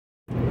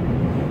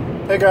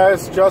Hey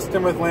guys,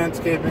 Justin with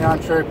Landscaping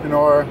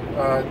Entrepreneur.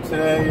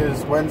 Today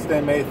is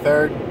Wednesday, May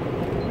 3rd.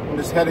 I'm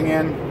just heading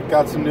in.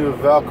 Got some new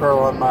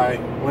Velcro on my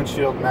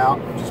windshield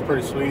mount, which is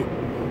pretty sweet.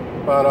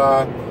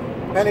 But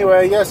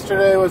anyway,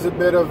 yesterday was a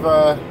bit of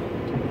a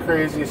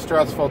crazy,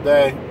 stressful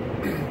day.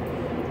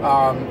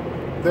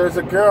 There's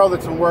a girl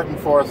that's been working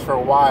for us for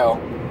a while,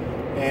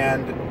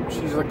 and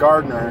she's a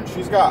gardener, and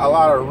she's got a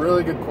lot of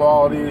really good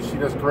qualities. She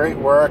does great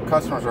work.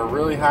 Customers are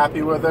really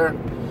happy with her.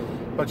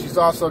 But she's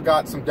also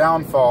got some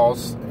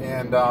downfalls,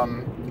 and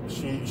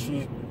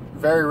she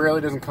very rarely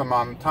doesn't come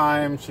on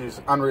time.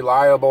 She's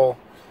unreliable.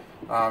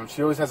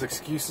 She always has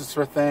excuses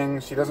for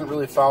things. She doesn't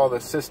really follow the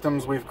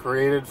systems we've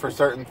created for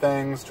certain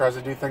things, tries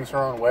to do things her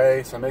own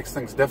way, so it makes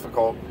things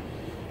difficult.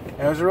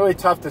 And it was a really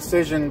tough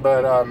decision,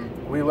 but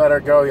we let her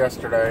go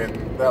yesterday,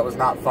 and that was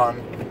not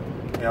fun.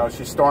 You know,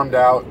 she stormed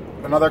out.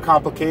 Another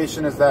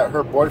complication is that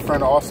her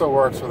boyfriend also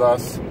works with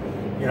us.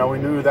 You know, we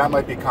knew that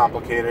might be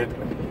complicated.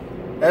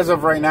 As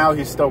of right now,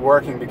 he's still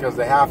working because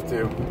they have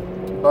to.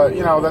 But,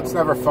 you know, that's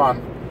never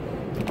fun.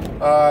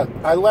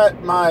 I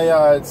let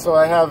my, so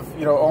I have,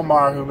 you know,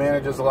 Omar, who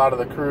manages a lot of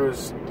the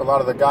crews, a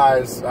lot of the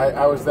guys.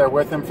 I was there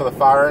with him for the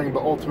firing,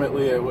 but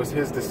ultimately it was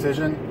his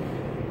decision.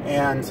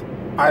 And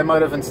I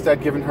might have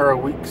instead given her a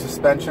week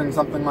suspension,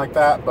 something like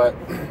that. But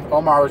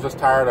Omar was just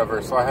tired of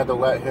her, so I had to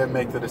let him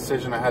make the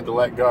decision. I had to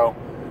let go,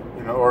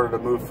 you know, in order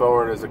to move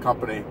forward as a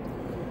company.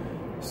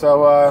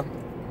 So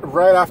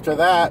right after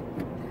that,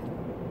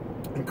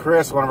 and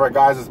Chris, one of our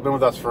guys that's been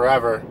with us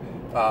forever,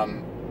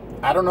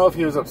 I don't know if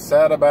he was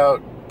upset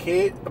about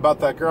Kate,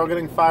 about that girl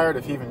getting fired,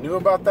 if he even knew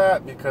about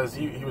that, because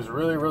he was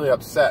really, really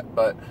upset.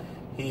 But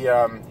he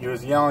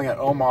was yelling at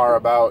Omar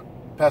about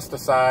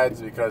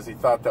pesticides because he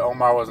thought that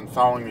Omar wasn't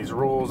following these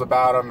rules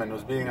about him and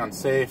was being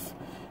unsafe,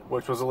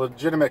 which was a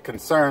legitimate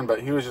concern.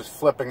 But he was just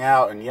flipping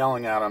out and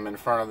yelling at him in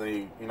front of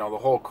the, you know, the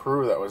whole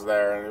crew that was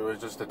there, and it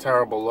was just a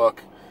terrible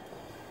look.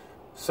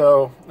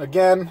 So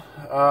again,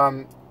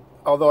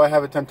 although I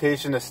have a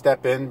temptation to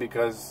step in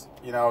because,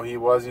 you know, he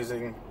was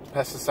using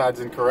pesticides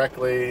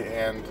incorrectly,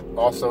 and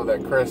also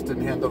that Chris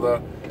didn't handle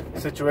the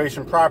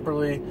situation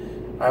properly,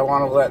 I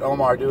want to let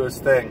Omar do his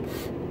thing.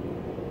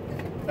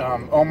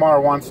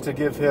 Omar wants to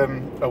give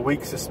him a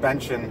week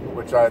suspension,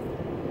 which I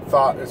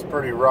thought is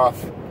pretty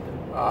rough.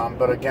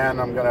 But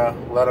again, I'm going to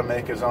let him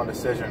make his own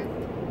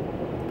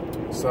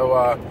decision. So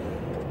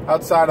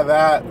outside of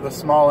that, the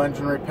small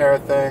engine repair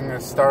thing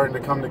is starting to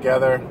come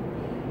together.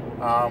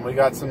 We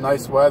got some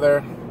nice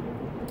weather.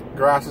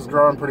 Grass is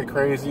growing pretty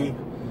crazy.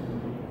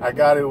 I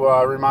got to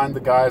remind the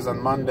guys on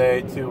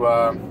Monday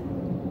to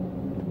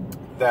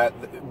that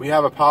we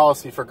have a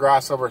policy for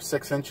grass over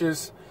 6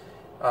 inches,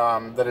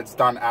 that it's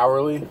done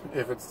hourly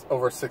if it's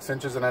over 6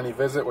 inches in any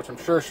visit, which I'm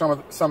sure some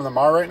of them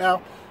are right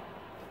now.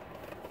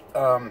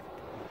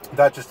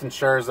 That just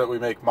ensures that we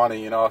make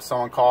money. You know, if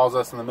someone calls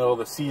us in the middle of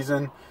the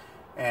season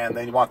and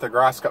they want their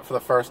grass cut for the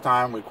first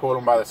time, we quote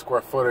them by the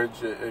square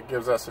footage. It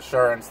gives us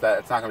assurance that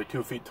it's not going to be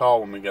 2 feet tall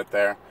when we get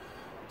there.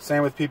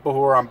 Same with people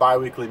who are on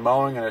bi-weekly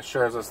mowing, and it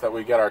assures us that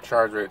we get our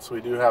charge rate. So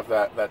we do have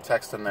that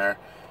text in there.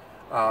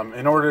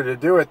 In order to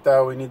do it,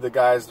 though, we need the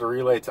guys to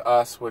relay to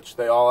us, which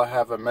they all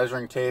have a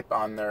measuring tape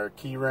on their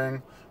key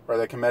ring where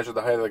they can measure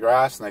the height of the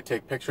grass, and they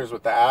take pictures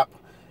with the app,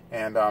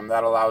 and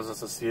that allows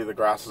us to see the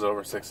grass is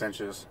over 6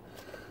 inches.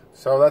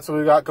 So that's what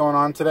we got going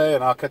on today,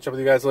 and I'll catch up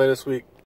with you guys later this week.